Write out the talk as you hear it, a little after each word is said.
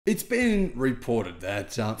It's been reported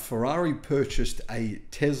that Ferrari purchased a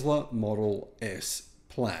Tesla Model S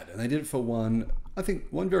Plaid, and they did it for one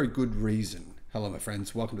very good reason. Hello, my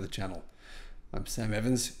friends. Welcome to the channel. I'm Sam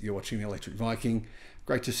Evans. You're watching the Electric Viking.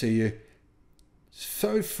 Great to see you.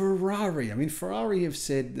 So Ferrari have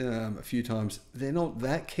said a few times they're not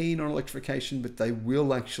that keen on electrification, but they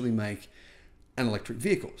will actually make an electric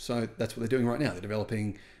vehicle. So that's what they're doing right now. They're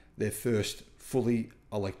developing their first fully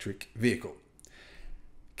electric vehicle.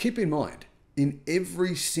 Keep in mind, in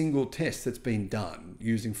every single test that's been done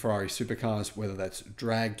using Ferrari supercars, whether that's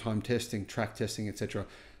drag time testing, track testing, etc.,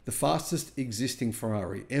 the fastest existing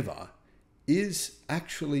Ferrari ever is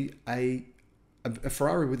actually a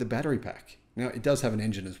Ferrari with a battery pack. Now, it does have an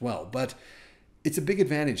engine as well, but it's a big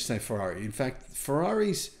advantage, say Ferrari. In fact,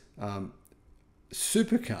 Ferrari's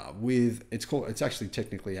supercar it's actually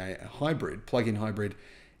technically a hybrid, plug-in hybrid.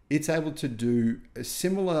 It's able to do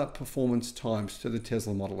similar performance times to the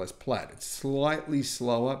Tesla Model S Plaid. It's slightly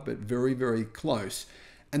slower, but very, very close.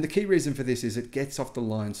 And the key reason for this is it gets off the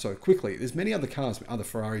line so quickly. There's many other cars, other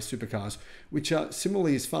Ferrari supercars, which are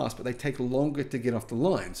similarly as fast, but they take longer to get off the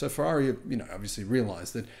line. So Ferrari, obviously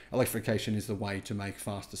realized that electrification is the way to make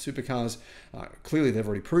faster supercars. Clearly, they've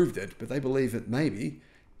already proved it, but they believe that maybe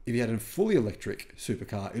if you had a fully electric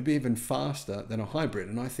supercar, it'd be even faster than a hybrid.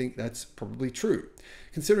 And I think that's probably true.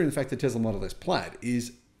 Considering the fact that Tesla Model S Plaid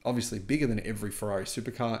is obviously bigger than every Ferrari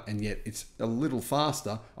supercar, and yet it's a little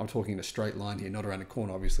faster. I'm talking in a straight line here, not around a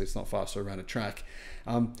corner. Obviously, it's not faster around a track.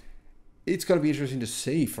 It's got to be interesting to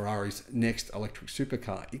see Ferrari's next electric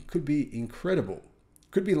supercar. It could be incredible.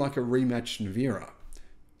 Could be like a rematch Nevera.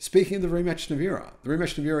 Speaking of the rematch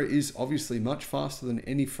Nevera is obviously much faster than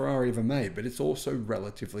any Ferrari ever made, but it's also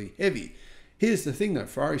relatively heavy. Here's the thing though,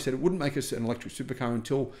 Ferrari said it wouldn't make us an electric supercar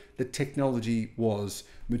until the technology was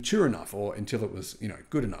mature enough, or until it was,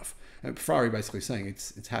 good enough. And Ferrari basically saying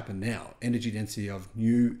it's happened now. Energy density of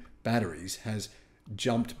new batteries has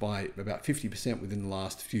jumped by about 50% within the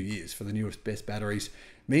last few years for the newest, best batteries,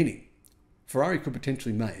 meaning Ferrari could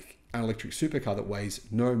potentially make an electric supercar that weighs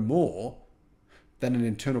no more than an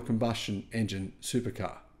internal combustion engine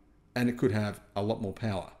supercar. And it could have a lot more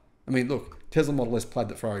power. I mean, look, Tesla Model S Plaid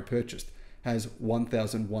that Ferrari purchased has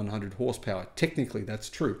 1,100 horsepower. Technically, that's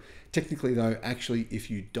true. Technically, though, actually,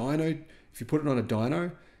 if you put it on a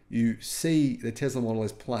dyno, you see the Tesla Model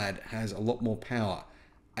S Plaid has a lot more power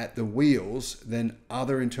at the wheels than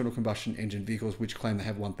other internal combustion engine vehicles which claim they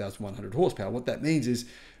have 1,100 horsepower. What that means is,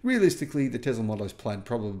 realistically, the Tesla Model S Plaid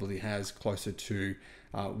probably has closer to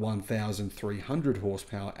 1,300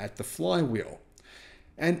 horsepower at the flywheel.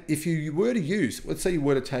 And if you were to use, let's say you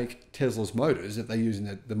were to take Tesla's motors that they use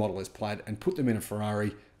in the Model S Plaid and put them in a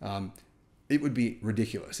Ferrari, it would be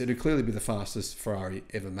ridiculous. It would clearly be the fastest Ferrari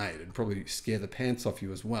ever made. It'd probably scare the pants off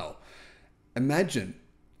you as well. Imagine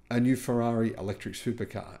a new Ferrari electric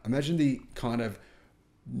supercar. Imagine the kind of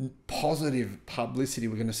positive publicity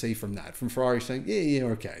we're going to see from that, from Ferrari saying, yeah,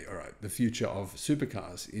 okay, all right, the future of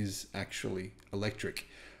supercars is actually electric.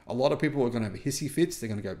 A lot of people are going to have hissy fits. They're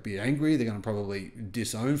going to be angry. They're going to probably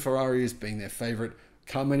disown Ferrari as being their favorite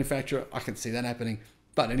car manufacturer. I can see that happening.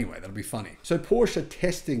 But anyway, that'll be funny. So Porsche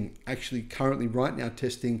currently right now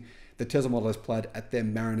testing the Tesla Model S Plaid at their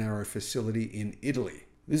Maranello facility in Italy.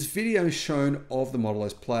 This video is shown of the Model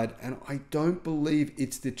S Plaid, and I don't believe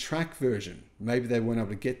it's the track version. Maybe they weren't able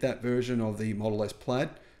to get that version of the Model S Plaid.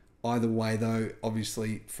 Either way, though,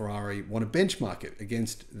 obviously Ferrari want to benchmark it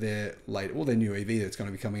against their new EV that's going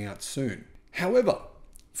to be coming out soon. However,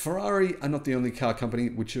 Ferrari are not the only car company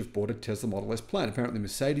which have bought a Tesla Model S Plaid. Apparently,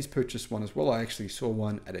 Mercedes purchased one as well. I actually saw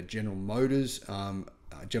one at a General Motors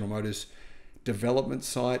development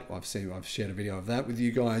site. I've shared a video of that with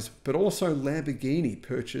you guys. But also, Lamborghini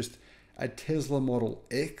purchased a Tesla Model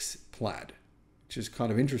X Plaid, which is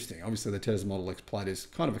kind of interesting. Obviously, the Tesla Model X Plaid is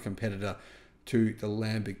kind of a competitor to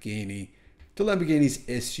Lamborghini's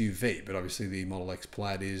SUV, but obviously the Model X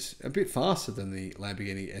Plaid is a bit faster than the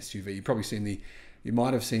Lamborghini SUV. You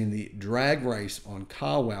might have seen the drag race on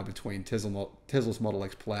CarWow between Tesla's Model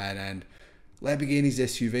X Plaid and Lamborghini's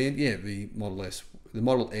SUV, and yeah, the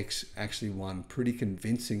Model X actually won pretty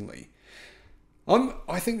convincingly.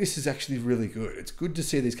 I think this is actually really good. It's good to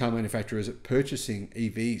see these car manufacturers purchasing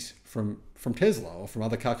EVs from Tesla or from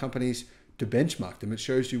other car companies to benchmark them. It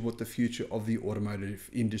shows you what the future of the automotive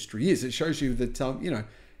industry is. It shows you that,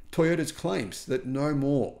 Toyota's claims that no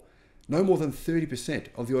more than 30%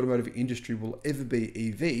 of the automotive industry will ever be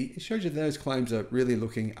EV. It shows you that those claims are really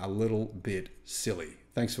looking a little bit silly.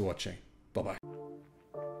 Thanks for watching. Bye-bye.